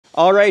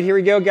All right, here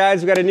we go,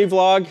 guys. We got a new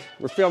vlog.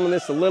 We're filming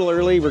this a little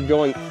early. We're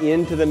going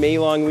into the May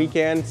long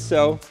weekend,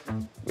 so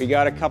we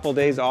got a couple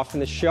days off in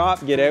the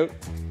shop. Get out,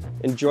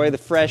 enjoy the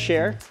fresh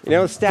air. You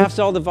know, the staff's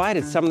all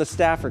divided. Some of the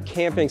staff are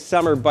camping,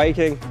 some are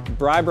biking.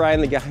 Bri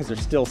and the guys are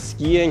still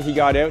skiing. He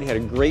got out, he had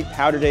a great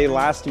powder day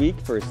last week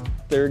for his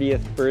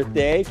 30th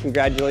birthday.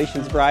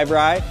 Congratulations, Bri.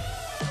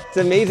 It's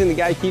amazing the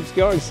guy keeps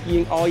going,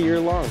 skiing all year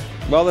long.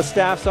 Well, the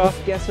staff's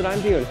off, guess what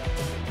I'm doing?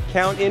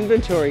 Count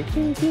inventory.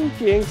 Ching, ching,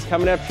 ching. It's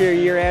coming up here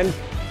year end.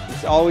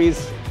 It's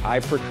always, I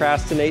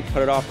procrastinate,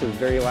 put it off to the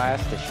very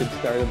last. I should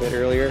start a bit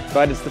earlier,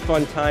 but it's the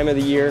fun time of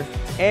the year.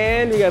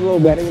 And we got a little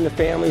wedding in the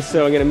family,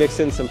 so I'm gonna mix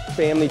in some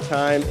family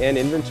time and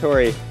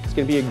inventory. It's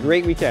gonna be a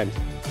great weekend.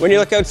 When you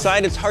look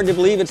outside, it's hard to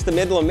believe it's the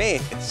middle of May.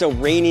 It's so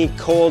rainy,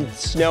 cold,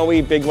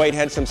 snowy. Big White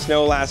had some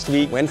snow last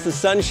week. When's the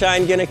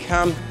sunshine gonna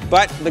come?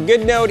 But the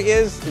good note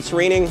is it's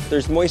raining,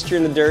 there's moisture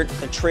in the dirt,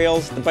 the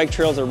trails, the bike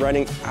trails are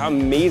running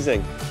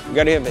amazing. We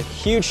gotta give a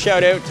huge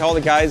shout out to all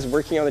the guys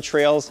working on the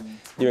trails,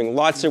 doing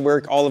lots of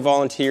work, all the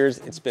volunteers.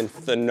 It's been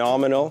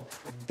phenomenal.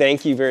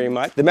 Thank you very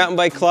much. The Mountain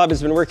Bike Club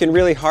has been working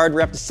really hard.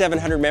 We're up to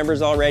 700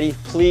 members already.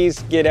 Please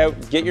get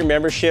out, get your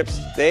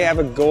memberships. They have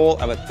a goal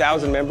of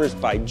 1,000 members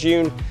by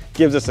June.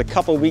 Gives us a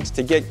couple weeks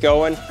to get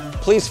going.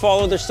 Please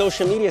follow their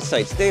social media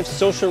sites. They have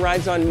social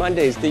rides on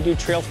Mondays. They do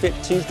Trail Fit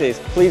Tuesdays.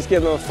 Please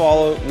give them a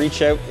follow,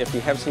 reach out. If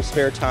you have some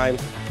spare time,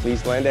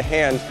 please lend a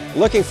hand.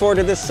 Looking forward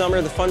to this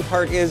summer. The fun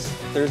part is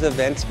there's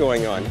events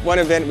going on. One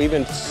event we've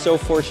been so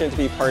fortunate to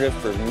be part of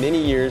for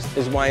many years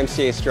is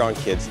YMCA Strong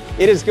Kids.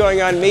 It is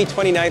going on May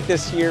 29th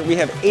this year. We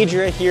have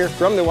Adria here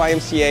from the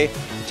YMCA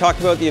to talk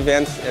about the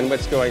events and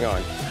what's going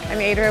on. I'm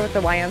Adria with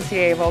the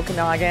YMCA of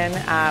Okanagan.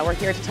 We're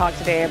here to talk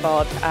today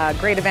about a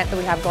great event that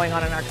we have going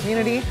on in our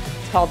community.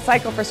 It's called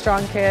Cycle for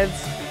Strong Kids.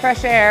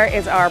 Fresh Air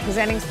is our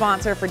presenting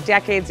sponsor. For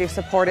decades, they've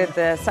supported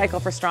the Cycle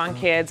for Strong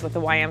Kids with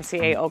the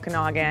YMCA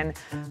Okanagan,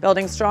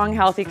 building strong,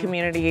 healthy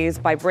communities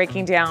by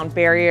breaking down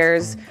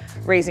barriers,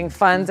 raising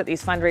funds at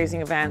these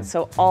fundraising events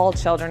so all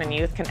children and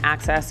youth can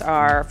access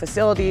our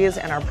facilities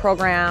and our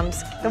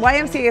programs. The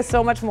YMCA is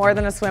so much more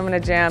than a swim and a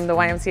gym. The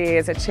YMCA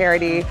is a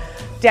charity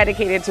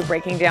dedicated to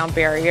breaking down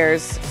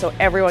barriers so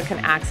everyone can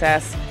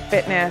access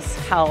fitness,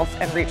 health,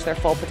 and reach their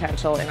full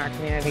potential in our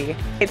community.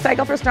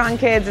 Cycle for Strong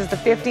Kids is the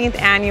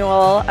 15th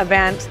annual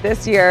event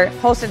this year,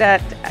 hosted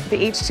at the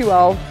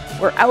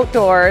H2O. We're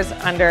outdoors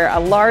under a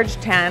large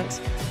tent,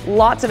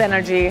 lots of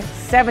energy,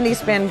 70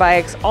 spin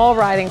bikes, all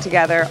riding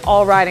together,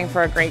 all riding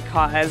for a great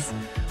cause.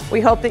 We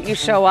hope that you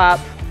show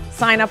up,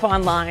 sign up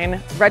online,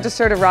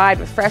 register to ride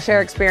with Fresh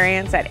Air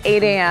Experience at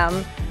 8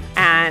 a.m.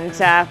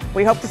 and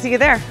we hope to see you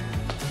there.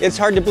 It's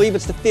hard to believe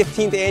it's the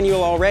 15th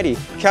annual already.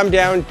 Come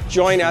down,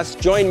 join us,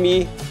 join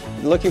me.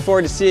 Looking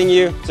forward to seeing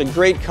you. It's a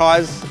great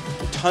cause,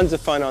 tons of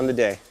fun on the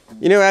day.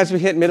 You know, as we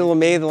hit middle of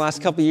May the last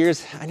couple of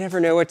years, I never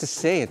know what to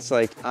say. It's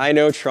like, I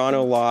know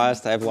Toronto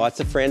lost. I have lots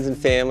of friends and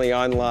family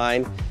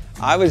online.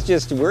 I was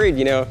just worried,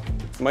 you know,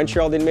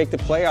 Montreal didn't make the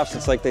playoffs.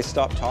 It's like they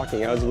stopped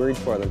talking. I was worried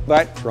for them.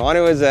 But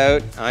Toronto is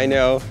out, I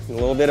know, a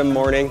little bit of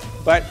mourning.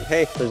 But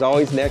hey, there's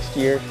always next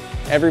year.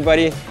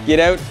 Everybody get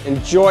out,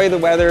 enjoy the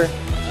weather,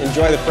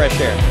 enjoy the fresh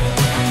air.